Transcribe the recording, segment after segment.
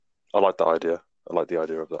I like the idea. I like the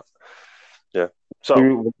idea of that. Yeah. Do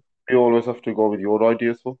So, you always have to go with your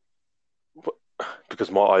ideas for? because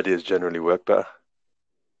my ideas generally work better.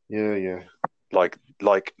 Yeah, yeah. Like,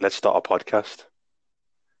 let's start a podcast.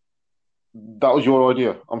 That was your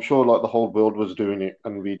idea. I'm sure like the whole world was doing it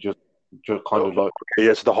and we just kind of like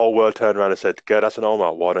Yeah, so the whole world turned around and said, Gurdas and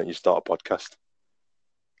Omar, why don't you start a podcast?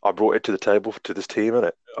 I brought it to the table to this team,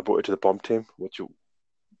 innit? I brought it to the bomb team.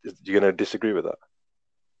 You're going to disagree with that?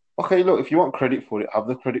 okay, look, if you want credit for it, have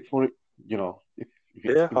the credit for it. You know, if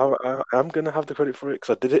it's Yeah, I am going to have the credit for it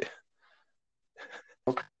because I did it.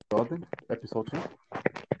 garden, episode 2.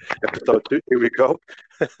 Episode 2, here we go.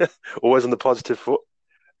 Always on the positive foot.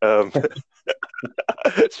 Um,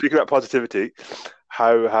 Speaking about positivity,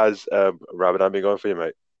 how has Ramadan been going for you,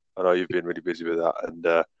 mate? I know you've been really busy with that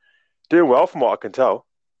and doing well from what I can tell.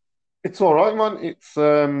 It's all right, man.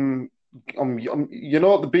 You know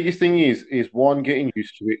what the biggest thing is one, getting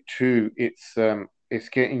used to it. Two, it's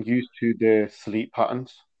getting used to the sleep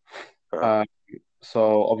patterns. Uh, Um,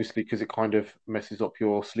 so obviously, because it kind of messes up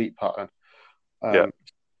your sleep pattern, yeah, um,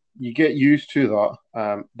 you get used to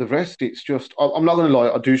that. The rest, it's just I'm not gonna lie,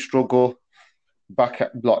 I do struggle back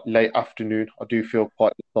at like late afternoon. I do feel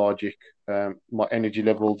quite lethargic. My energy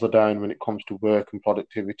levels are down when it comes to work and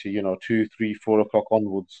productivity. You know, 2, 3, 4 o'clock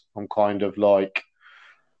onwards, I'm kind of like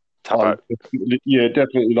tap I'll out. yeah,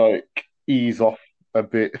 definitely like ease off a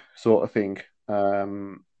bit, sort of thing.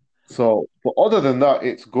 But other than that,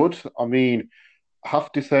 it's good. I mean, I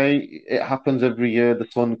have to say, it happens every year. The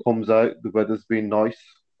sun comes out, the weather's been nice.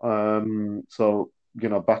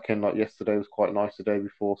 Back in like yesterday was quite nice, the day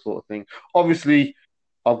before, sort of thing. Obviously,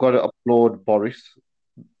 I've got to applaud Boris.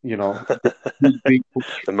 You know, big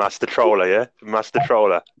The master troller, yeah? The master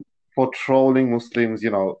troller. for trolling Muslims.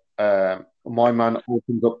 My man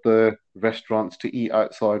opens up the restaurants to eat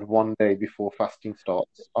outside one day before fasting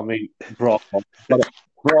starts. I mean, bravo,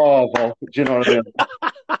 bravo. Do you know what I mean?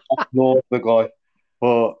 Applaud the guy,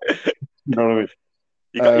 but you know what I mean.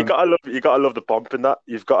 Um, You gotta love the bump in that.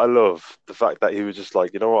 You've gotta love the fact that he was just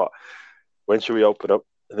like, you know what? When should we open up?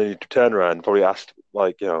 And then he turned around and probably asked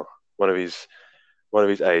like, one of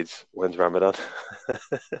his aides, when's Ramadan?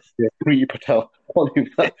 yeah, Preeti Patel.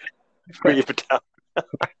 Pretty Patel.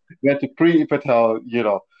 We had to Preeti Patel,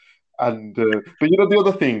 but the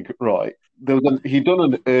other thing, right? He done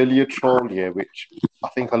an earlier troll here, which I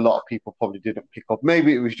think a lot of people probably didn't pick up.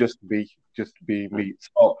 Maybe it was just to be me.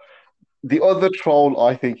 So the other troll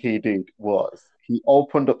I think he did was he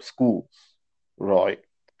opened up schools, right?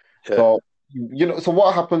 Yeah, So so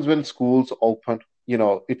what happens when schools open?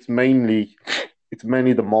 It's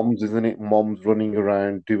mainly the moms, isn't it? Moms running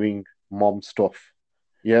around doing mom stuff.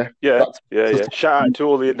 Yeah, yeah, that's yeah, yeah. Shout out to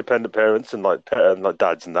all the independent parents and like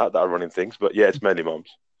dads and that are running things, but yeah, it's mainly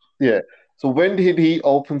moms. yeah. So when did he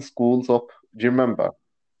open schools up? Do you remember?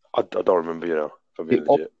 I don't remember, if I'm He being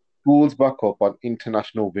opened legit. schools back up on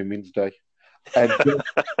International Women's Day, a day,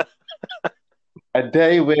 a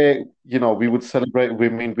day where we would celebrate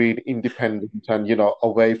women being independent and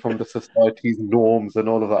away from the society's norms and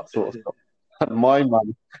all of that sort of stuff. And my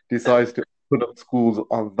man decides to put up schools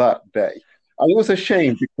on that day, and it was a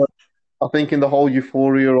shame because I think in the whole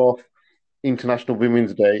euphoria of International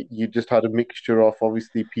Women's Day, you just had a mixture of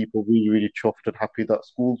obviously people really, really chuffed and happy that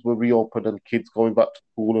schools were reopened and kids going back to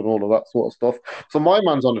school and all of that sort of stuff. So my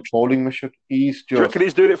man's on a trolling mission. He's Do you just, reckon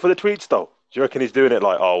he's doing it for the tweets though? Do you reckon he's doing it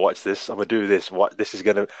like, oh, watch this? I'm gonna do this. I'm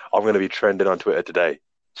gonna be trending on Twitter today.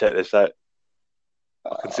 Check this out.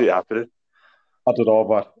 I can see it happening. I don't know,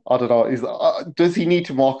 man. I don't know. Does he need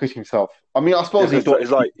to market himself? I mean, I Yeah, suppose he because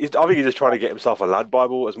does. I think he's just trying to get himself a lad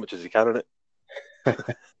Bible as much as he can in it.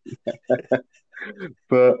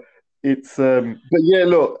 But but yeah,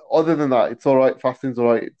 look, other than that, it's all right. Fasting's all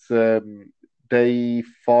right. It's day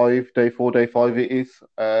 5, day 4, day 5 it is.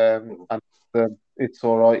 And it's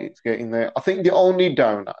all right. It's getting there. I think the only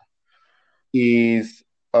downer is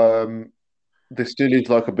there still is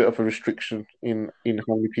like a bit of a restriction in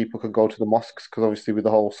how many people can go to the mosques because obviously with the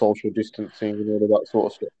whole social distancing and all of that sort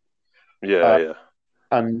of stuff. Yeah, Uh, yeah.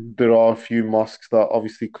 and there are a few mosques that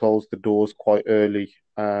obviously close the doors quite early,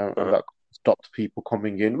 and Uh-huh. that stops people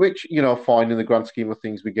coming in, which fine in the grand scheme of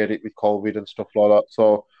things. We get it with COVID and stuff like that.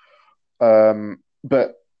 So,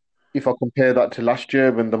 but if I compare that to last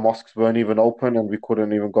year when the mosques weren't even open and we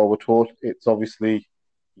couldn't even go at all, it's obviously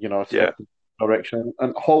a Yeah. step in the direction,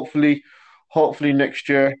 and hopefully next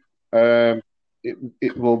year,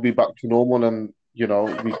 it will be back to normal, and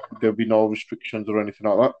there'll be no restrictions or anything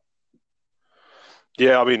like that.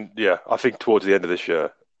 Yeah, I mean, yeah, I think towards the end of this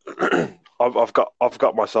year, I've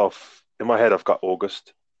got myself in my head. I've got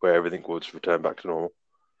August where everything would return back to normal.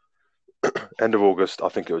 End of August, I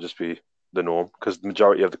think it will just be the norm because the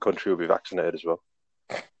majority of the country will be vaccinated as well.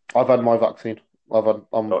 I've had my vaccine. I've had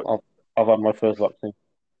Oh, I've had my first vaccine.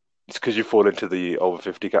 it's because you fall into the over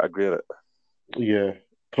 50 category, isn't it? Yeah.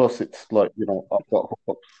 Plus, it's like I've got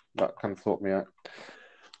hookups that can sort me out.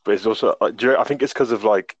 But it's also, I think it's because of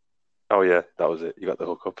like, oh yeah, that was it. You got the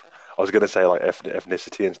hookup. I was gonna say like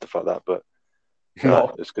ethnicity and stuff like that, but no,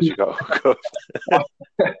 No, it's because you got hookup.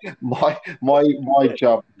 my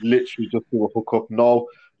job literally just do a hookup. No,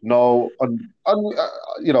 no, and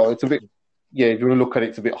it's a bit. Yeah, if you want to look at it,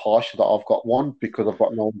 it's a bit harsh that I've got one because I've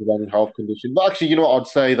got no underlying health condition. But actually, you know what? I'd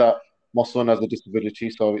say that my son has a disability,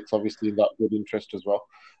 so it's obviously in that good interest as well.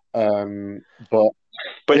 But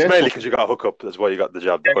But it's yeah, mainly so because you got a hookup. That's why you got the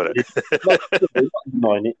job, though, isn't not, it? not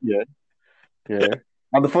denying it. Yeah, yeah.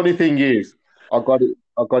 And the funny thing is, I got it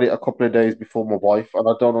a couple of days before my wife, and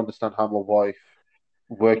I don't understand how my wife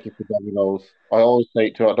working for Domino's. I always say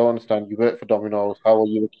to her, I don't understand. You work for Domino's. How are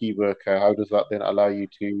you a key worker? How does that then allow you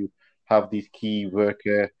to have these key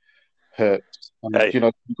worker perks? And Hey, she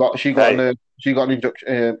got hey, an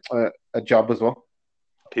induction a job as well.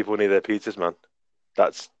 people need their pizzas, man.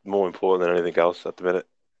 That's more important than anything else at the minute.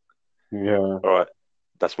 Yeah. All right,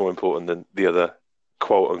 that's more important than the other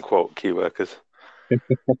quote unquote key workers.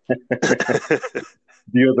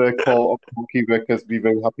 The other call of key workers be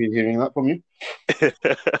very happy in hearing that from you.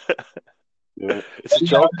 Yeah. It's a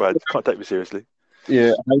joke, man. Can't take me seriously.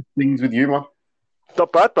 Yeah. How's things with you, man?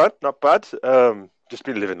 Not bad, man. Not bad. Just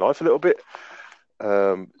been living life a little bit.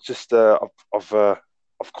 Just I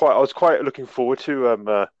was quite looking forward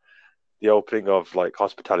to the opening of like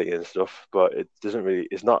hospitality and stuff, but it doesn't really.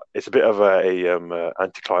 It's not. It's a bit of a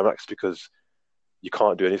anticlimax because you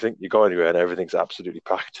can't do anything. You go anywhere and everything's absolutely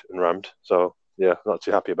packed and rammed. So yeah, not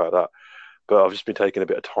too happy about that. But I've just been taking a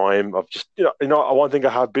bit of time. I've just one thing I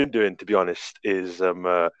have been doing, to be honest, is doing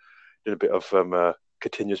a bit of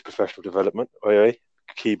continuous professional development. OA,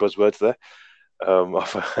 key buzzwords there.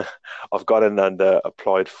 I've gone in and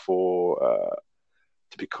applied for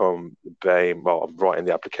to become the BAME. Well, I'm writing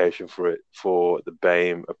the application for it for the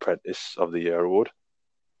BAME Apprentice of the Year award.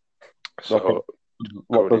 Okay. So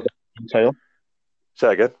What does currently, that entail?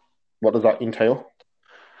 say again. What does that entail?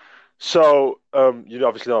 So you know,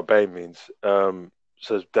 obviously know what BAME means.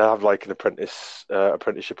 So they have like an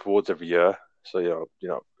apprenticeship awards every year. So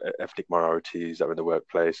ethnic minorities that are in the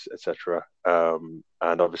workplace, etc. And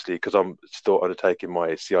obviously, because I'm still undertaking my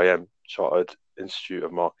CIM Chartered Institute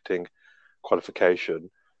of Marketing qualification,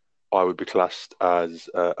 I would be classed as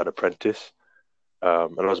an apprentice.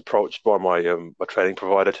 And I was approached by my training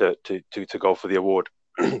provider to go for the award.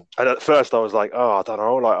 And at first, I was like, oh, I don't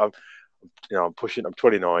know, like I'm pushing, I'm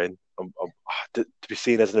 29. To be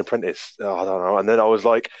seen as an apprentice, oh, I don't know. And then I was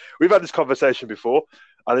like, we've had this conversation before,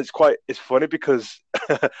 and it's funny because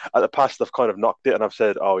at the past I've kind of knocked it and I've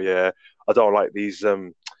said, oh yeah, I don't like these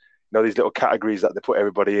these little categories that they put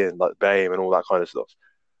everybody in, like BAME and all that kind of stuff.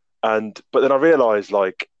 But then I realized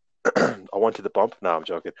like I wanted the bump. No, I'm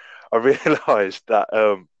joking. I realized that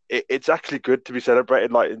it's actually good to be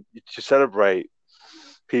celebrated, like to celebrate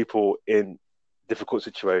people in difficult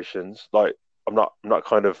situations. Like I'm not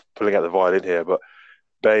kind of pulling out the violin here, but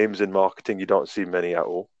BAMEs in marketing you don't see many at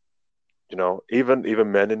all.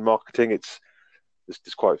 Even men in marketing,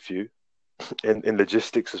 there's quite a few. In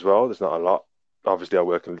logistics as well, there's not a lot. Obviously, I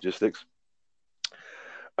work in logistics.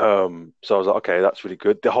 So I was like, okay, that's really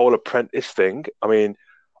good. The whole apprentice thing. I mean,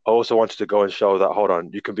 I also wanted to go and show that, hold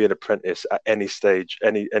on, you can be an apprentice at any stage,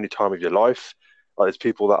 any time of your life. Like there's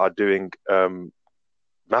people that are doing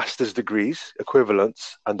master's degrees,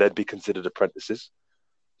 equivalents, and they'd be considered apprentices.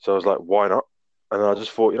 So I was like, why not? And I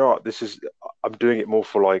just thought, you know what, I'm doing it more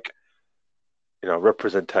for like,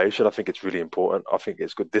 representation. I think it's really important. I think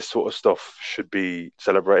it's good. This sort of stuff should be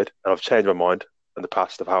celebrated. And I've changed my mind in the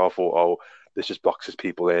past of how I thought, oh, this just boxes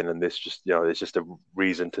people in and this just, it's just a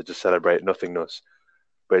reason to just celebrate nothingness.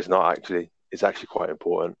 But it's not actually. It's actually quite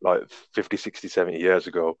important. Like 50, 60, 70 years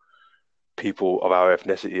ago, people of our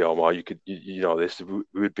ethnicity, Omar, you know this, we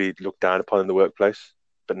would be looked down upon in the workplace.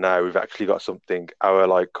 But now we've actually got something, our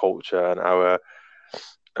like culture and our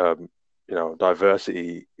um,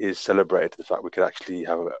 diversity is celebrated to the fact we could actually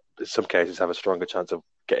in some cases, have a stronger chance of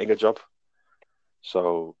getting a job.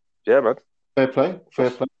 So, yeah, man, Fair play, fair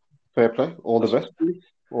that's play, fair play. All the that's best,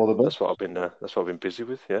 all the best. that's what I've been busy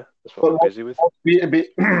with. Yeah, that's what I've But been busy with. be a bit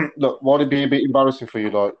look, would it be a bit embarrassing for you,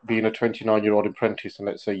 like being a 29-year-old apprentice, and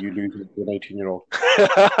let's say you lose it to an 18-year-old?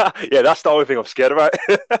 Yeah, that's the only thing I'm scared about.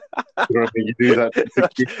 You know what I mean? You do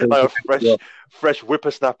that. Like a fresh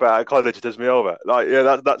whippersnapper out of college does me over. Like, yeah,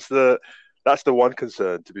 that's the one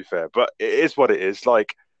concern, to be fair. But it is what it is.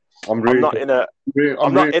 Like, I'm I'm really, not in a. I'm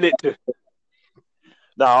I'm not really. in it to.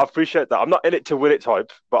 No, I appreciate that. I'm not in it to win it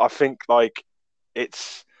type, but I think like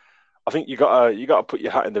it's. I think you gotta put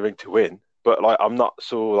your hat in the ring to win. But like, I'm not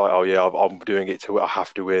so like, oh yeah, I'm doing it to I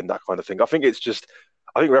have to win that kind of thing. I think it's just.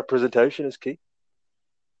 I think representation is key.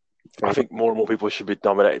 I think more and more people should be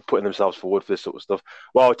nominated, putting themselves forward for this sort of stuff.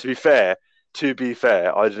 Well, to be fair,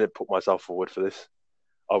 I didn't put myself forward for this.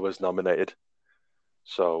 I was nominated,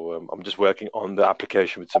 so I'm just working on the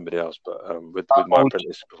application with somebody else, but with That my old,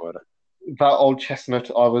 apprentice provider. that old chestnut,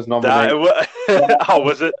 I was That nominated. I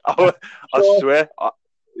wasn't. I Sure. swear,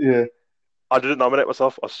 Yeah. I didn't nominate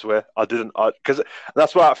myself. I swear, I didn't. Because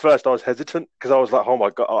that's why at first I was hesitant because I was like, oh my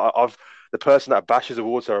god, I've the person that bashes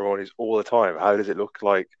award ceremonies all the time. How does it look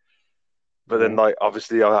like? But then, Mm. like,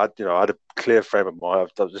 obviously, I had a clear frame of mind.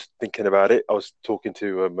 I was just thinking about it. I was talking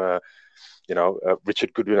to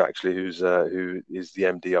Richard Goodwin actually, who is the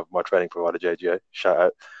MD of my training provider JGA. Shout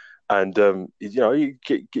out. And he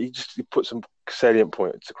just he put some salient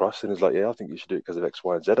points across, and he's like, "Yeah, I think you should do it because of X,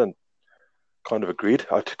 Y, and Z." And kind of agreed.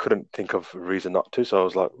 I couldn't think of a reason not to, so I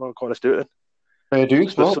was like, "Well, come on, let's do it then." Fair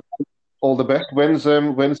dues. So, Well, so all the best. When's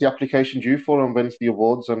the application due for, and when's the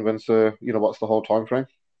awards, and when's what's the whole time frame?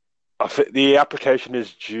 I think the application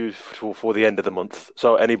is due for the end of the month.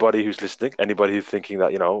 So anybody who's listening, anybody who's thinking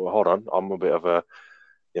that hold on, I'm a bit of a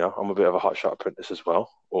hotshot apprentice as well,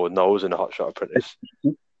 or knows in a hotshot apprentice.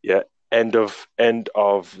 Yeah, end of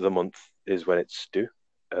the month is when it's due.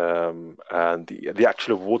 And the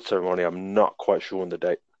actual award ceremony, I'm not quite sure on the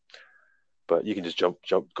date, but you can just go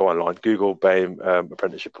online, Google BAME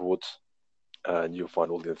Apprenticeship Awards, and you'll find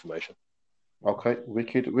all the information. Okay,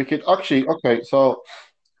 wicked, wicked. Actually, okay, so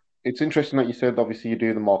it's interesting that you said obviously you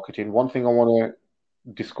do the marketing. One thing I want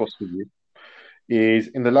to discuss with you is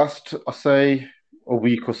in the last, I say, a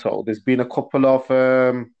week or so, there's been a couple of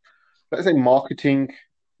let's say marketing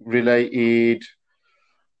related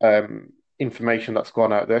information that's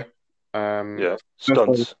gone out there. Um, Yeah, first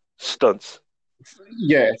one- stunts.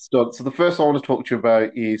 yeah, so the first one I want to talk to you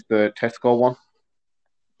about is the Tesco one.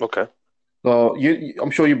 Okay. So I'm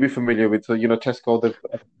sure you'll be familiar with, so Tesco.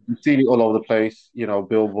 You've seen it all over the place.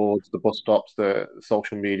 Billboards, the bus stops, the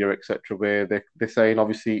social media, etc. Where they're saying,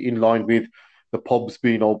 obviously, in line with the pubs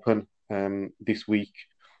being open this week,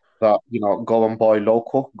 that go and buy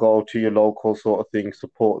local, go to your local sort of thing,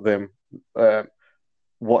 support them. Uh,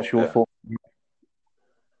 what's your Yeah. thought?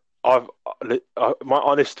 My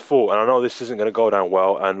honest thought, and I know this isn't going to go down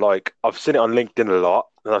well, and like I've seen it on LinkedIn a lot,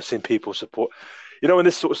 and I've seen people support. When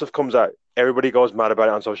this sort of stuff comes out, everybody goes mad about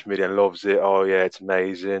it on social media and loves it. Oh yeah, it's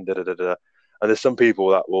amazing. Da da da da. And there's some people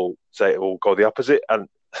that will say it will go the opposite, and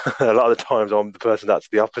a lot of the times I'm the person that's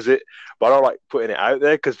the opposite. But I don't like putting it out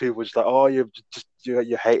there because people are just like, oh,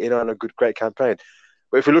 you're hating on a great campaign.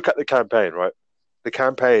 But if you look at the campaign, right, the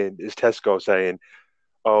campaign is Tesco saying,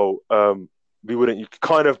 oh, we wouldn't, you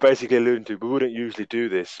kind of basically alluding to, we wouldn't usually do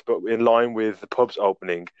this, but in line with the pubs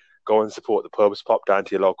opening, go and support the pubs, pop down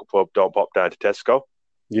to your local pub, don't pop down to Tesco.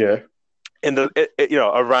 Yeah,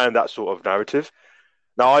 Around that sort of narrative.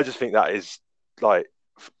 Now, I just think that is like,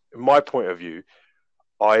 from my point of view,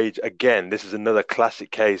 again, this is another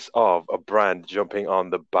classic case of a brand jumping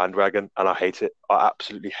on the bandwagon, and I hate it. I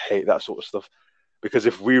absolutely hate that sort of stuff because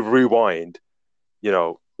if we rewind,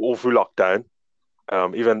 all through lockdown,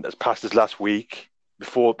 even as past as last week,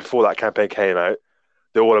 before that campaign came out,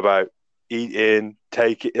 they're all about eat in,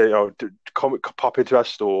 take it, come pop into our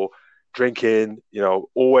store, drink in,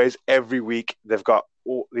 always every week they've got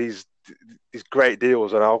all these great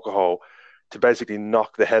deals on alcohol to basically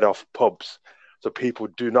knock the head off pubs. So people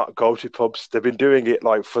do not go to pubs. They've been doing it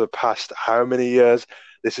like for the past how many years?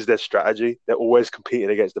 This is their strategy. They're always competing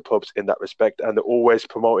against the pubs in that respect, and they're always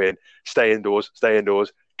promoting stay indoors,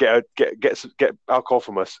 get alcohol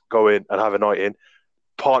from us, go in and have a night in.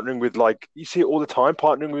 Partnering with like you see it all the time,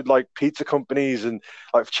 partnering with like pizza companies and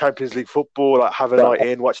like Champions League football, like have a that, night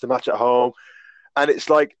in, watch the match at home, and it's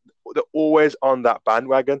like they're always on that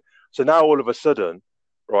bandwagon. So now all of a sudden,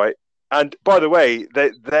 right? And by the way,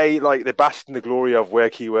 they like they're basking the glory of we're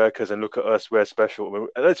key workers and look at us, we're special.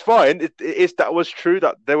 And it's fine. It is that was true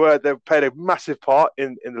that they played a massive part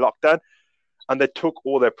in the lockdown, and they took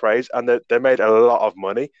all their praise and they made a lot of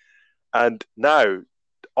money. And now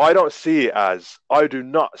I do not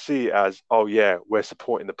see it as, oh yeah, we're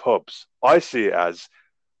supporting the pubs. I see it as,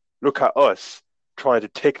 look at us trying to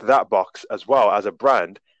tick that box as well as a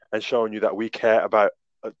brand and showing you that we care about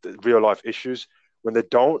real life issues when they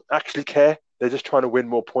don't actually care. They're just trying to win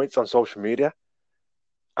more points on social media.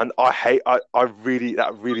 And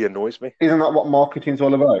that really annoys me. isn't that what marketing's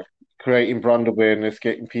all about? Creating brand awareness,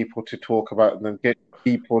 getting people to talk about them, get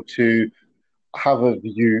people to have a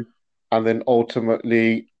view and then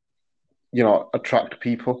ultimately, attract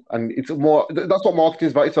people. And it's more that's what marketing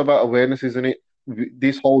is about. It's about awareness, isn't it?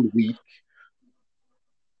 This whole week,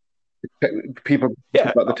 people talk Yeah,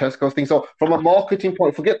 about the Tesco thing. So from a marketing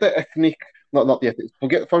point, forget the ethnic, not the ethics.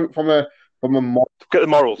 Forget from a get the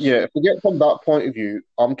morals. yeah, forget from that point of view.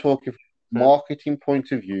 I'm talking from a Hmm. marketing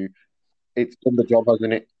point of view. It's done the job,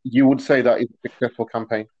 hasn't it? You would say that is a successful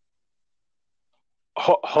campaign.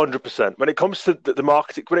 100%. When it comes to the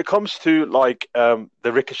marketing, when it comes to like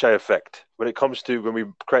the ricochet effect, when it comes to when we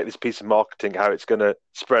create this piece of marketing, how it's going to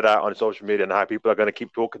spread out on social media and how people are going to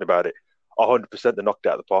keep talking about it, 100% they knocked it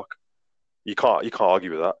out of the park. You can't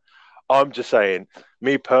argue with that. I'm just saying,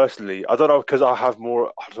 me personally, I don't know because I don't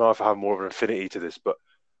know if I have more of an affinity to this, but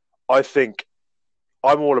I think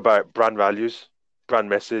I'm all about brand values, brand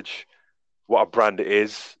message, what a brand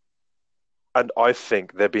is, and I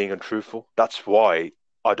think they're being untruthful. That's why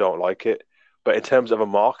I don't like it. But in terms of a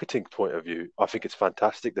marketing point of view, I think it's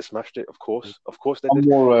fantastic. They smashed it, of course they I'm did.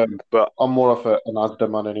 more But I'm more of an Asda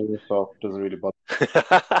man anyway, so it doesn't really bother.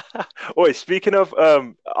 wait, speaking of,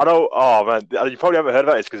 I know. Oh man, you probably haven't heard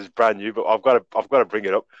about this because it's brand new, but I've got to bring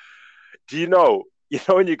it up. Do you know? You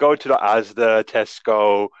know when you go to the Asda,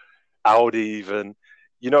 Tesco, Aldi, even,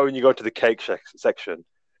 when you go to the section,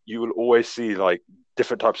 you will always see like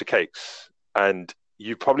different types of cakes, and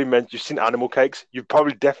you've seen animal cakes. You've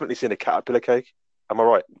probably definitely seen a caterpillar cake. Am I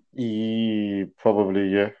right? Probably,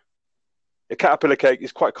 yeah. A caterpillar cake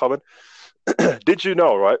is quite common. Did you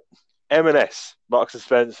know, right? M&S, Marks and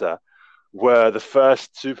Spencer, were the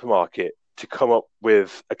first supermarket to come up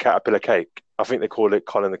with a caterpillar cake. I think they call it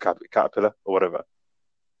Colin the Caterpillar or whatever.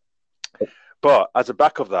 But as a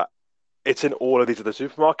back of that, it's in all of these other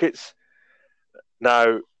supermarkets.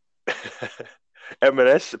 Now,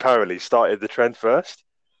 M&S apparently started the trend first.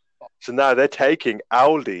 So now they're taking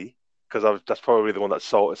Aldi, because that's probably the one that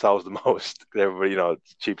sells the most. Everybody,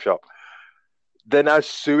 it's a cheap shop. They're now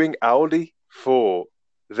suing Aldi for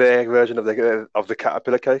their version of the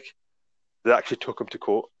caterpillar cake. They actually took them to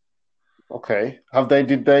court. Okay.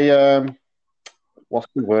 Did they what's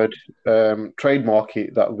the word? Trademark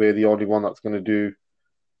it that we're the only one that's going to do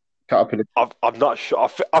Caterpillar. I'm not sure.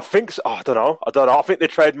 I think so. I don't know. I think they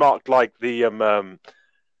trademarked like the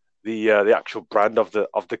actual brand of the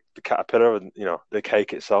caterpillar and the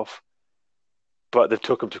cake itself. But they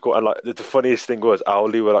took them to court. And like the funniest thing was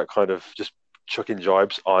Aldi were like kind of just chucking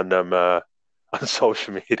jibes on on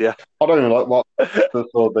social media. I don't even like what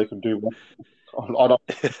so they can do what. I don't like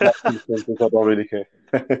influencers, I don't really care.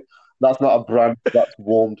 That's not a brand that's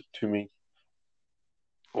warmed to me.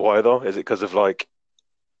 Why though? Is it because of like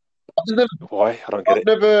I've just never, why? I don't get I've it.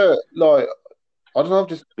 never like I don't know. I've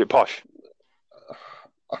just A bit posh.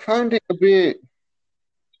 I found it a bit.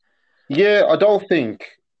 Yeah, I don't think.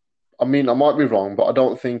 I mean, I might be wrong, but I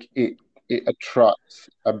don't think it attracts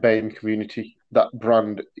a BAME community. That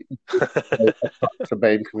brand attracts a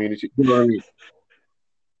BAME community. You know what I mean?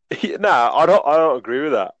 Nah, I don't. I don't agree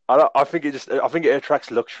with that. I don't, I think it just. I think it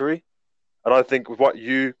attracts luxury, and I think with what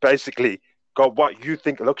you basically got, what you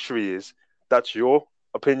think luxury is, that's your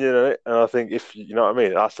opinion on it. And I think if you know what I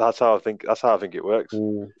mean, that's how I think. That's how I think it works. I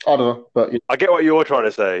don't know, but yeah, I get what you're trying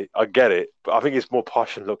to say. I get it, but I think it's more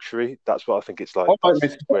posh and luxury. That's what I think it's I like. might That's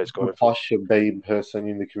miss where it's a going from. posh BAME person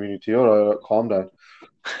in the community. All right, calm down.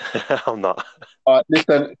 I'm not.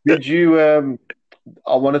 Listen, did you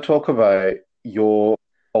I want to talk about your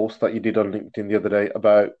post that you did on LinkedIn the other day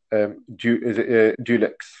about is it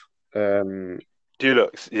Dulux? Um,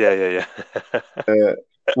 Dulux. Yeah, yeah, yeah.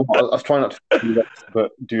 well, I was trying not to say Dulux,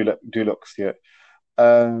 but Dulux, yeah.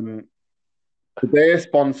 Um, they're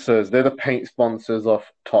sponsors. They're the paint sponsors of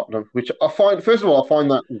Tottenham, which I find. First of all, I find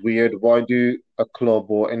that weird. Why do a club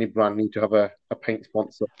or any brand need to have a paint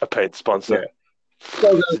sponsor? A paid sponsor. Yeah,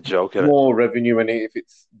 so It's a there's joke, isn't it? more revenue in it if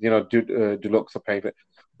it's Dulux or paint.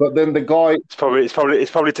 But then the guy, It's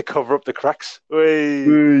probably to cover up the cracks.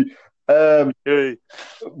 Wait, um, wait.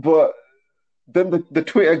 but then the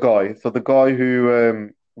Twitter guy, so the guy who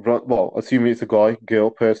well, assuming it's a guy, girl,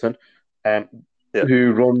 person, um, Yeah,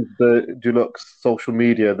 who runs the Deluxe social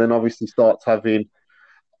media, then obviously starts having,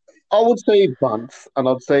 I would say bants, and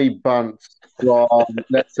I'd say bants from,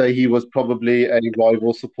 let's say he was probably a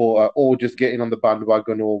rival supporter or just getting on the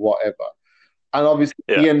bandwagon or whatever. And obviously,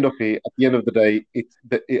 yeah, at the end of the day,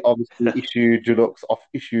 it obviously issued Deluxe off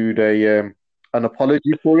issued a an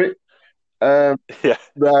apology for it. Um, yeah,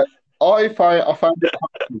 that I found it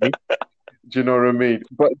quite funny. Do you know what I mean?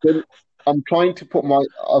 But then I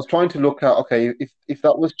was trying to look at, okay, if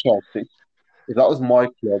that was Chelsea, if that was my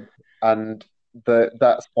club, and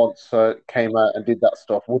that sponsor came out and did that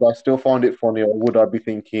stuff, would I still find it funny, or would I be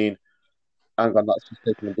thinking, hang on, that's just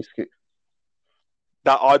taking a biscuit.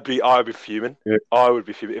 That I'd be fuming. Yeah, I would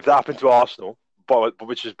be fuming if that happened to Arsenal. But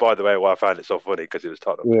which is, by the way, why I found it so funny because it was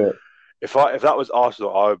Tottenham. yeah. If that was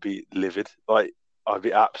Arsenal, I would be livid. Like I'd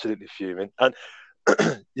be absolutely fuming. And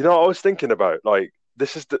I was thinking about like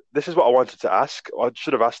this is what I wanted to ask. I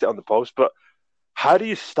should have asked it on the post, but how do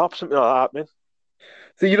you stop something like that happening?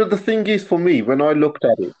 So, the thing is for me, when I looked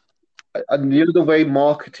at it, and the way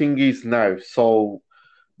marketing is now, so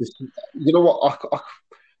this, you know what,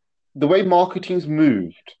 the way marketing's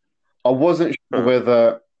moved, I wasn't sure Huh.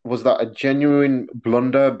 whether was that a genuine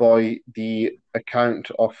blunder by the account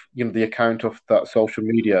of that social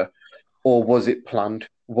media, or was it planned?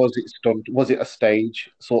 Was it stunt? Was it a stage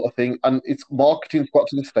sort of thing? And it's marketing's got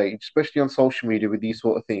to the stage, especially on social media with these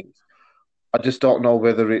sort of things. I just don't know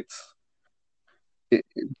whether it,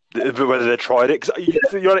 Whether they tried it, because you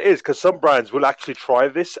know what it is, because some brands will actually try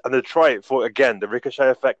this and they try it for again the ricochet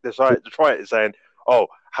effect. They try it saying, "Oh,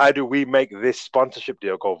 how do we make this sponsorship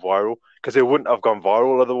deal go viral?" Because it wouldn't have gone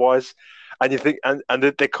viral otherwise. And you think, and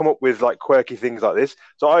they come up with like quirky things like this.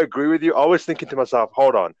 So I agree with you. I was thinking to myself,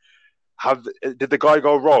 hold on, did the guy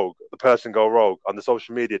go rogue, the person go rogue on the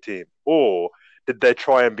social media team, or did they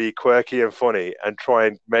try and be quirky and funny and try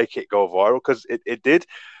and make it go viral? Because it did,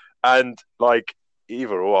 and like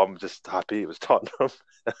either or, I'm just happy it was Tottenham.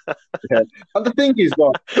 yeah. And the thing is,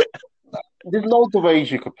 like, there's loads of ways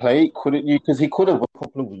you could play it, couldn't you? Because he could have won a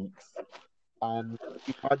couple of weeks, and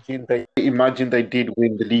imagine they did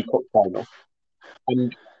win the League Cup final,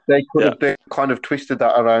 and they could Yeah, have they kind of twisted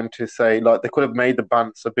that around to say like they could have made the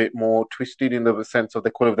bants a bit more twisted in the sense of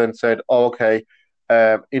they could have then said, oh, okay,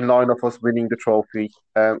 in line of us winning the trophy,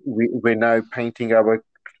 we're now painting our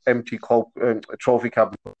empty trophy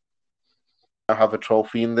cabinet. Have a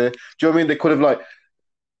trophy in there. Do you know what I mean? They could have like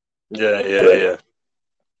yeah, yeah, yeah.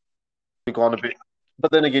 gone a bit, but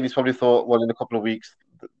then again, he's probably thought, well, in a couple of weeks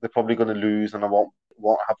they're probably going to lose, and I won't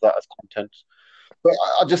have that as content. But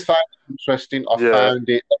I just found it interesting. I Yeah. found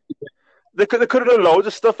it. They could have done loads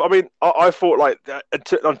of stuff. I mean, I thought like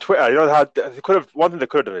on Twitter, they could have one thing they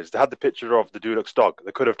could have done is they had the picture of the Dulux dog.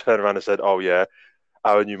 They could have turned around and said, "Oh yeah,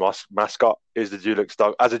 our new mascot is the Dulux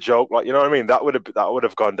dog," as a joke. Like you know what I mean? That would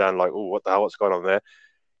have gone down like, "Oh, what the hell? What's going on there?"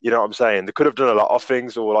 You know what I'm saying? They could have done a lot of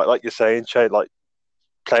things, or like you're saying, change like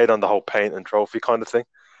played on the whole paint and trophy kind of thing.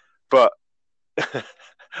 But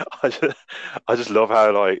I just, I just love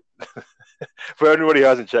how like for anybody who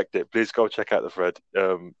hasn't checked it, please go check out the thread.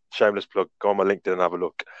 Shameless plug. Go on my LinkedIn and have a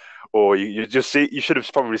look. Or you just see. You should have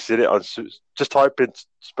probably seen it on. Just type in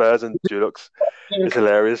Spurs and Dulux. It's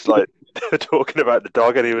hilarious. Like they're talking about the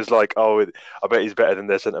dog, and he was like, "Oh, I bet he's better than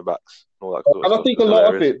their centre backs." All that sort of And I stuff. think a It's lot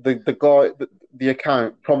of hilarious. it, the guy, the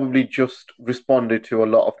account probably just responded to a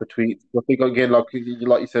lot of the tweets. I think again, like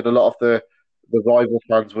you said, a lot of the rival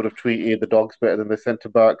fans would have tweeted the dog's better than the centre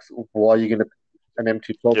backs. Why are you going to an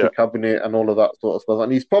empty trophy Yeah, cabinet and all of that sort of stuff?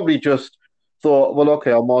 And he's probably just thought, well,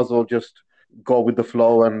 okay, I might as well just go with the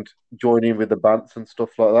flow and join in with the bants and stuff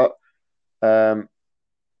like that.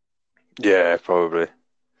 yeah, probably.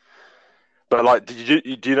 But like, do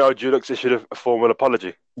you know Dulux issued a formal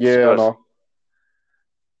apology to Yeah, I Spurs? know.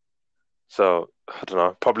 So I don't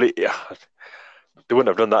know. Probably, yeah. They wouldn't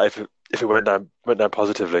have done that if it went down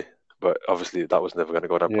positively. But obviously, that was never going to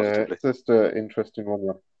go down Yeah, positively. it's just an interesting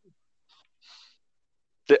one.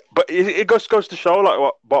 Yeah. But it goes to show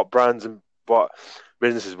like what brands and what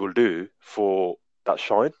businesses will do for that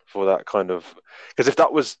shine, for that kind of because if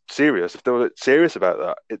that was serious, if they were serious about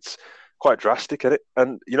that, it's quite drastic, isn't it?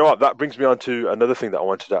 And you know what? That brings me on to another thing that I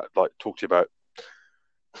wanted to like talk to you about.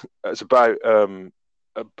 It's about a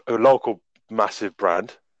local massive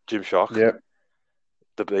brand, Gymshark, Yeah.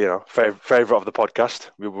 the favorite of the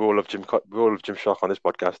podcast. We all love Gymshark on this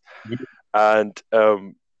podcast, and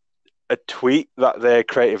a tweet that their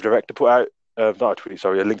creative director put out. Not a tweet,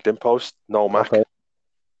 sorry, a LinkedIn post. No Okay. Mac.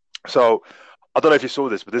 So I don't know if you saw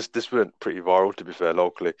this, but this went pretty viral. To be fair,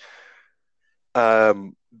 locally,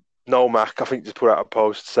 um, no Mac. I think just put out a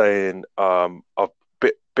post saying I've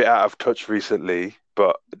bit out of touch recently,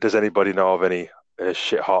 but does anybody know of any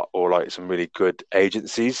shit hot or like some really good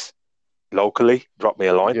agencies locally? Drop me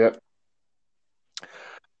a line. Yeah.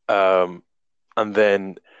 Um, and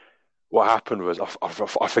then what happened was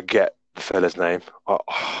I forget the fella's name. I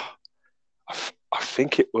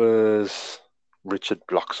think it was Richard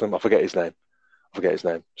Bloxham. I forget his name.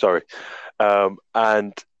 Sorry.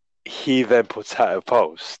 And he then puts out a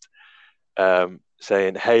post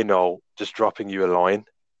saying, "Hey, no, just dropping you a line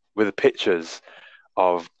with the pictures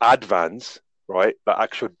of ad vans, right? The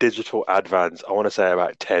actual digital ad vans. I want to say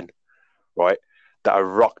about 10, right? That are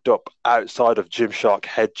rocked up outside of Gymshark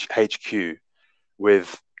HQ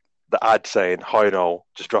with the ad saying, "Hi, Noel,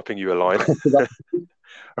 just dropping you a line," That's,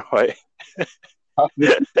 right? that's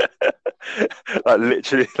wicked. Like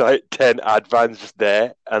literally, like 10 ad vans just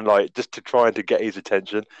there, and like just to trying to get his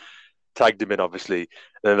attention. Tagged him in, obviously,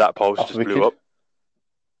 and then that post That's just blew wicked. up.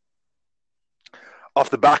 Off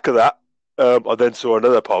the back of that, I then saw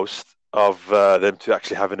another post of them two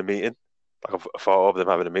actually having a meeting, like a photo of them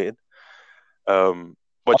having a meeting. I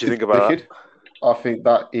What do you think think it's about wicked. I think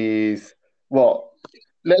that is well.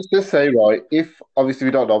 Let's just say, right? If obviously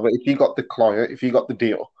we don't know, but if you got the client, if you got the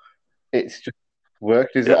deal, it's just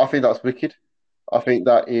worked, is that? it? Yeah. I think that's wicked. I think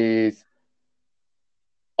that is.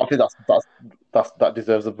 I think that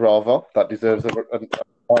deserves a bravo. That deserves a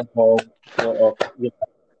bravo. Yeah,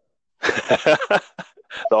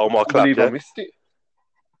 The Omar I clap, believe I yeah. missed it.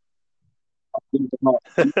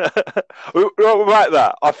 Right,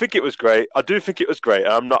 that I think it was great. I do think it was great,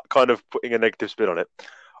 and I'm not kind of putting a negative spin on it.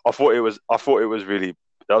 I thought it was. I thought it was really.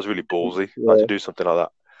 That was really ballsy, like to Yeah, do something like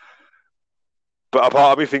that. But a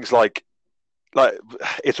part of me thinks like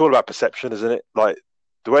it's all about perception, isn't it? Like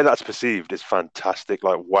the way that's perceived is fantastic.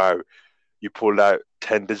 Like wow, you pulled out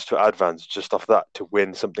 10 digital advans just off that to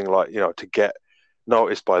win something like to get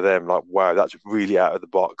noticed by them. Like wow, that's really out of the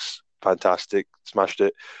box. Fantastic, smashed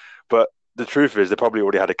it. But the truth is, they probably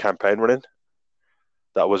already had a campaign running.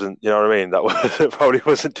 That wasn't, you know what I mean? That was it probably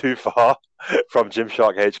wasn't too far from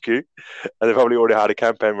Gymshark HQ, and they probably already had a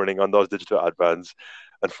campaign running on those digital advans,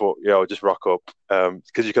 and thought, just rock up,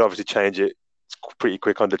 because you can obviously change it. It's pretty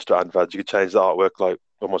quick on digital advans. You can change the artwork like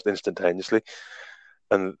almost instantaneously,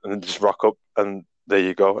 and just rock up, and there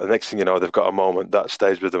you go. And next thing you know, they've got a moment that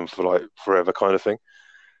stays with them for like forever, kind of thing.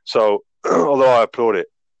 So, although I applaud it,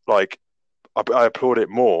 like I applaud it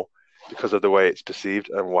more because of the way it's perceived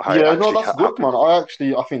and how it yeah. No, actually that's good, man.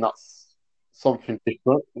 happened. I think that's something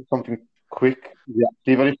different, something quick,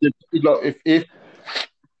 reactive. And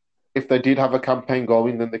if they did have a campaign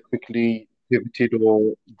going, then they quickly pivoted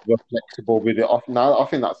or were flexible with it. Now, I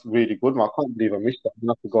think that's really good, man. I can't believe I missed that. I'm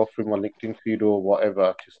gonna have to go through my LinkedIn feed or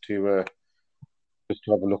whatever just to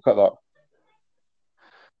have a look at that.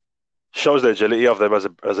 Shows the agility of them as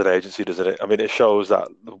an agency, doesn't it? I mean, it shows that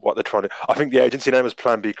what they're trying to. I think the agency name is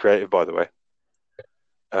Plan B Creative, by the way.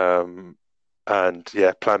 Um, and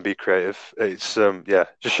yeah, Plan B Creative. It's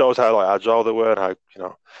just shows how like agile they were and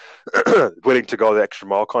how willing to go the extra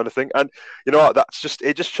mile, kind of thing. And you know what?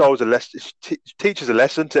 It just shows a lesson. Teaches a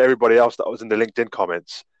lesson to everybody else that was in the LinkedIn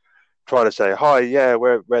comments trying to say, "Hi, yeah,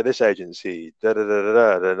 we're this agency, da da da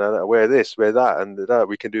da da, da, da, we're this, we're that, and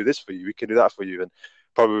we can do this for you, we can do that for you," and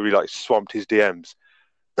probably like swamped his DMs,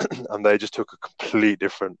 and they just took a complete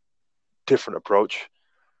different approach,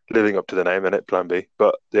 living up to the name in it, Plan B.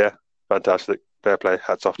 But yeah, fantastic, fair play,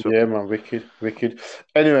 hats off to him. Yeah, man, wicked, wicked.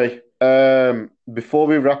 Anyway, before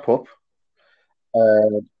we wrap up,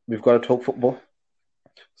 we've got to talk football.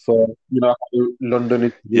 So, how London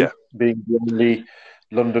is Yeah. being the only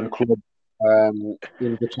London club in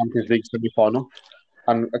the Champions League semi-final.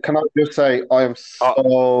 And can I just say, I am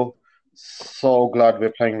Uh, so glad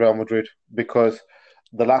we're playing Real Madrid because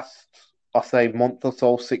the last, I say, month or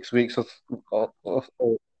so, 6 weeks or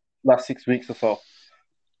last 6 weeks or so,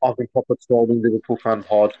 I've been proper trolling Liverpool fans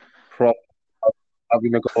hard, proper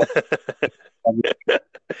having a go.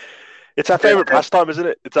 it's our favourite pastime, isn't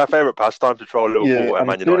it? It's our favourite pastime to troll Yeah, Liverpool and and as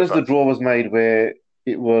Man soon United as the fans. draw was made, where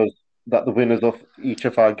it was that the winners of each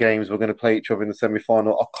of our games were going to play each other in the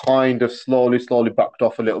semi-final, I kind of slowly backed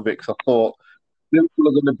off a little bit because I thought Liverpool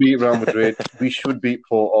are going to beat Real Madrid. We should beat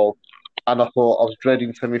Porto, and I thought I was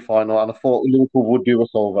dreading semi-final, and I thought Liverpool would do us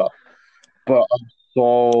over. But I'm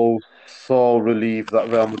so relieved that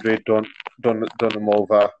Real Madrid done them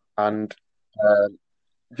over, and um,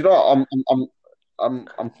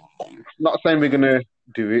 I'm not saying we're going to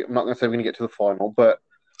do it. I'm not going to say we're going to get to the final, but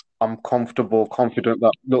I'm comfortable, confident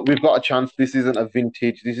that look, we've got a chance. This isn't a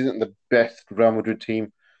vintage. This isn't the best Real Madrid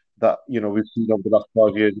team that we've seen over the last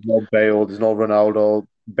 5 years. There's no Bale, there's no Ronaldo,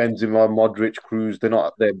 Benzema, Modric, Cruz. They're not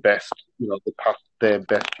at their best. They're past their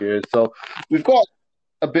best years. So we've got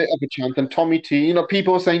a bit of a chance. And Tommy T,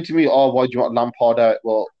 people are saying to me, "Oh, why do you want Lampard out?"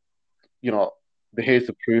 Well, you know, here's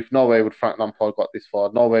the proof. No way would Frank Lampard got this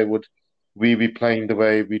far. No way would we be playing the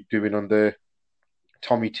way we're doing under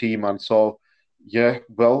Tommy T, man. So yeah,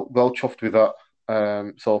 well chuffed with that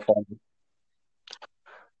so far.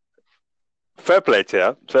 Fair play to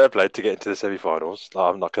you. Fair play to get into the semi-finals.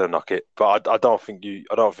 I'm not going to knock it, but I don't think you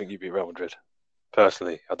beat Real Madrid.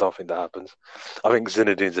 Personally, I don't think that happens. I think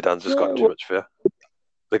Zinedine Zidane's just got Yeah, too much fear.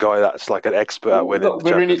 The guy that's like an expert at winning look, the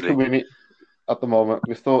we're in Champions it to League. win it at the moment.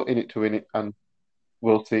 We're still in it to win it, and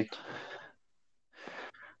we'll see.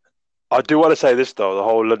 I do want to say this though, the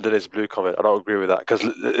whole London is blue comment. I don't agree with that because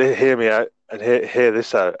hear me out and hear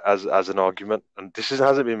this out as an argument. And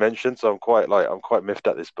hasn't been mentioned, so I'm quite miffed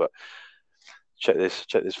at this. But check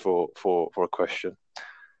this for a question.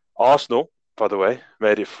 Arsenal, by the way,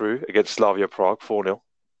 made it through against Slavia Prague 4-0,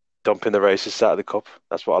 dumping the racists out of the cup.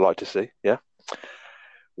 That's what I like to see. Yeah,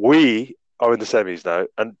 we are in the semis now,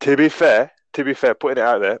 and to be fair, putting it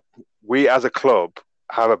out there, we as a club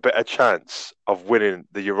have a better chance of winning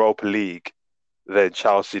the Europa League than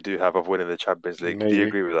Chelsea do have of winning the Champions League. Do you Maybe.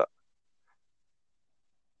 agree with that?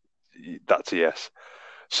 That's a yes.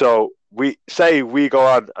 So we go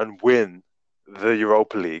on and win the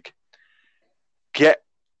Europa League, get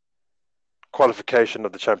qualification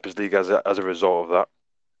of the Champions League as a result of that.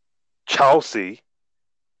 Chelsea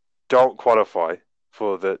don't qualify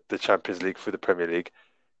for the Champions League, for the Premier League,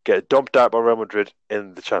 get dumped out by Real Madrid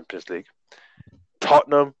in the Champions League.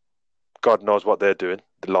 Tottenham, God knows what they're doing,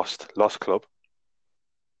 the lost club.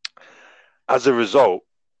 As a result,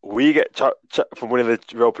 we get from winning the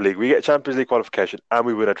Europa League, we get Champions League qualification and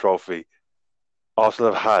we win a trophy.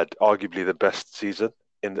 Arsenal have had arguably the best season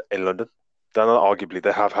in London. They're not arguably,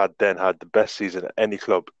 they have had the best season at any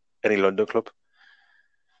club, any London club.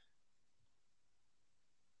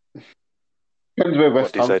 Depends where What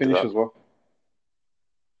West do you Ham say to finish that? as well.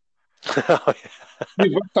 Oh,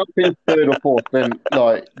 If West Ham finish third or fourth, then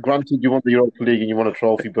like granted you want the Europa League and you want a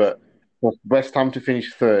trophy, but for West Ham to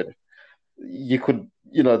finish third, you could,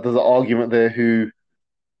 there's an argument there who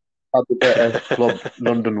had the better club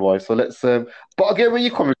London wise. So let's but I get where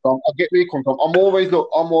you're coming from. I get where you're coming from. I'm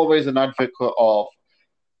always an advocate of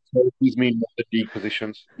trophies mean more than league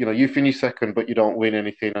positions. You finish second but you don't win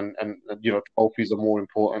anything and trophies are more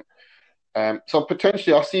important. So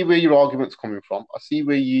potentially I see where your argument's coming from. I see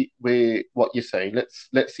where what you're saying.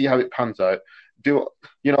 Let's see how it pans out. I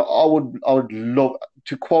would love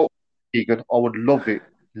to quote Egan, I would love it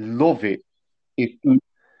if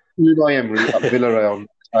Unai Emery at Villarreal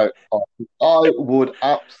out. I would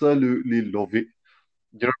absolutely love it.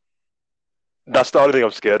 You know, That's the only thing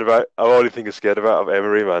I'm scared about. The only thing I'm scared about of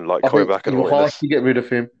Emery, man, like I coming think back and you're winning hard this. to get rid of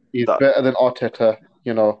him. He's That better than Arteta.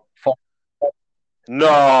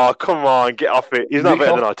 No, come on, get off it. He's not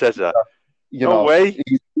better Mikel, than Arteta. you No know, way.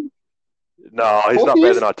 he's, of No, he's course not he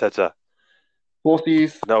better is. than Of Arteta. course he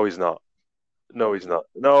is. No, he's not. No, he's not.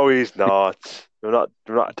 No, he's not. We're not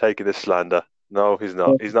taking this slander. No, he's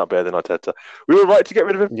not. He's not better than Arteta. We were right to get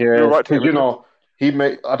rid of him. We were Yeah, right to get because rid of him. he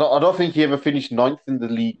made. I don't think he ever finished ninth in the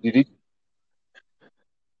league, did he?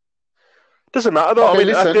 Doesn't matter though. I Okay,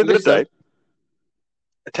 mean, at the end of the listen. day,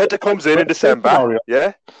 Arteta comes in Worst case December. scenario.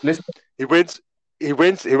 Yeah, Listen. he wins. He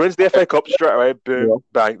wins the FA Cup straight away. Boom, Yeah.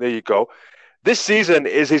 bang. There you go. This season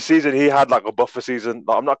is his season. He had like a buffer season.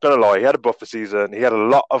 Like, I'm not gonna lie. He had a buffer season. He had a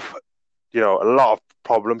lot of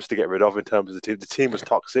problems to get rid of in terms of the team. The team was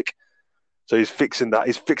toxic. So he's fixing that.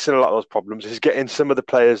 He's fixing a lot of those problems. He's getting some of the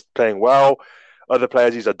players playing well. Other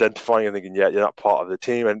players he's identifying and thinking, yeah, you're not part of the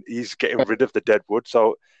team. And he's getting rid of the dead wood.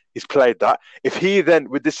 So he's played that. If he then,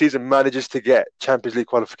 with this season, manages to get Champions League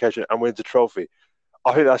qualification and wins a trophy,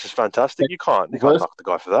 I think that's just fantastic. You can't Worst. knock the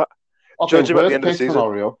guy for that. Okay. Judge him at the Worst end of the case season.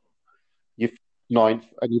 scenario. You finish ninth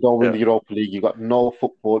and you don't win Yeah. the Europa League. You got no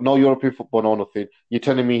football, no European football, no nothing. You're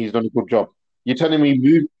telling me he's done a good job. You're telling me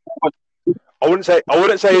move. I wouldn't say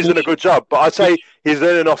he's done a good job, but I'd say he's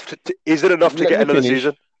done enough to Let get me another finish.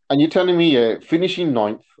 season. And you're telling me, finishing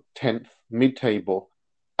ninth, 10th, mid-table,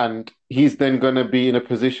 and he's then going to be in a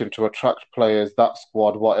position to attract players, that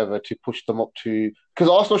squad, whatever, to push them up to... Because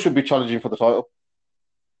Arsenal should be challenging for the title.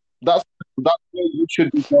 That's where you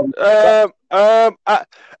should be going.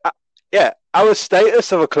 Yeah, our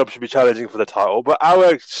status of a club should be challenging for the title, but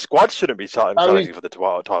our squad shouldn't be challenging for the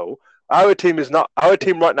title. Our team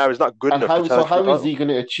right now is not good enough to challenge for the How is title. he going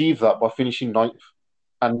to achieve that by finishing ninth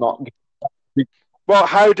and not... Well,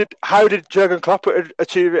 how did Jurgen Klopp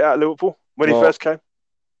achieve it at Liverpool when he first came?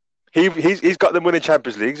 He's got them winning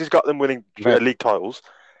Champions Leagues. He's got them winning league titles.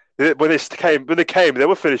 When they came, they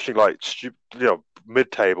were finishing like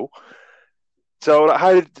mid-table. So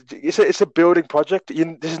it's a building project.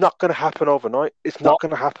 This is not going to happen overnight. It's not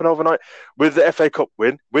going to happen overnight. With the FA Cup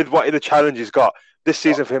win, with what the challenge he's got, this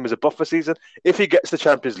season for him is a buffer season. If he gets the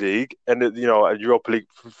Champions League and a Europa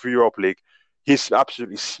League, he's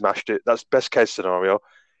absolutely smashed it. That's best case scenario.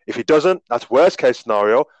 If he doesn't, that's worst case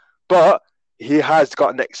scenario. But he has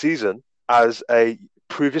got next season as a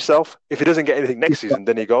prove yourself. If he doesn't get anything next season,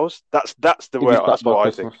 then he goes. That's what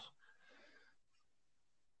I think.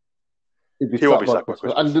 He won't be sacked by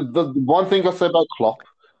Christmas. And the one thing I say about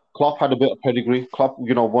Klopp had a bit of pedigree. Klopp,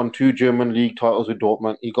 won 2 German league titles with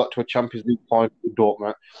Dortmund. He got to a Champions League final with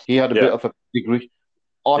Dortmund. He had a bit of a pedigree.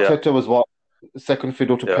 Yeah, Arteta was what second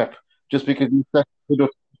fiddle to yeah. Pep, just because he's second fiddle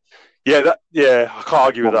to I can't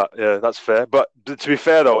argue with Pep. that. Yeah, that's fair. But to be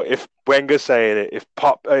fair though, if Wenger's saying it, if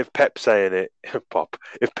Pep's saying it,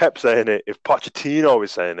 if Pep's saying it, if Pochettino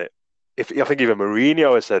is saying it, if I think even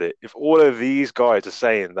Mourinho has said it, if all of these guys are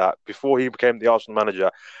saying that before he became the Arsenal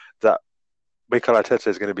manager, that Mikel Arteta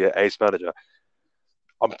is going to be an ace manager,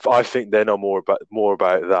 I think they know more about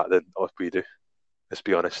that than what we do. Let's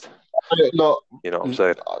be honest. Look, You know what I'm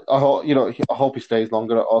saying? I hope I hope he stays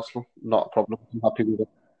longer at Arsenal. Not a problem. I'm happy with it.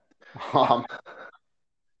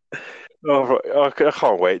 Oh, I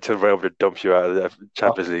can't wait to be able to dump you out of the I,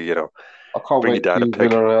 Champions League. I can't Bring you wait to down a see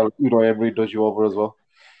peg. Villarreal. Emery does you over as well.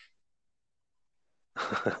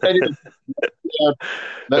 Anyway, uh,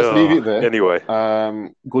 let's leave it there. Anyway,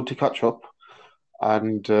 Good to catch up.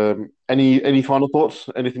 And any final thoughts?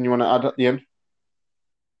 Anything you want to add at the end?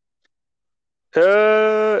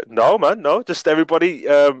 no, man, no. Just everybody.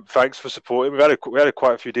 Thanks for supporting. We had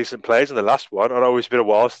quite a few decent plays in the last one. I know it's been a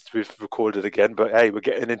while since we've recorded again, but hey, we're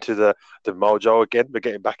getting into the mojo again. We're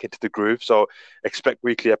getting back into the groove. So expect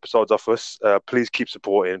weekly episodes off us. Please keep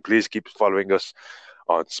supporting. Please keep following us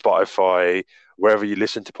on Spotify, wherever you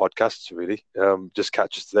listen to podcasts. Really, just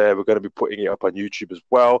catch us there. We're going to be putting it up on YouTube as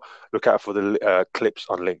well. Look out for the clips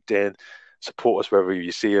on LinkedIn. Support us wherever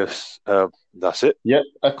you see us. That's it. Yeah,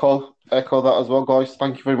 echo that as well, guys.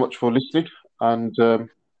 Thank you very much for listening, and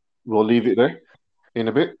we'll leave it there in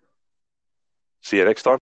a bit. See you next time.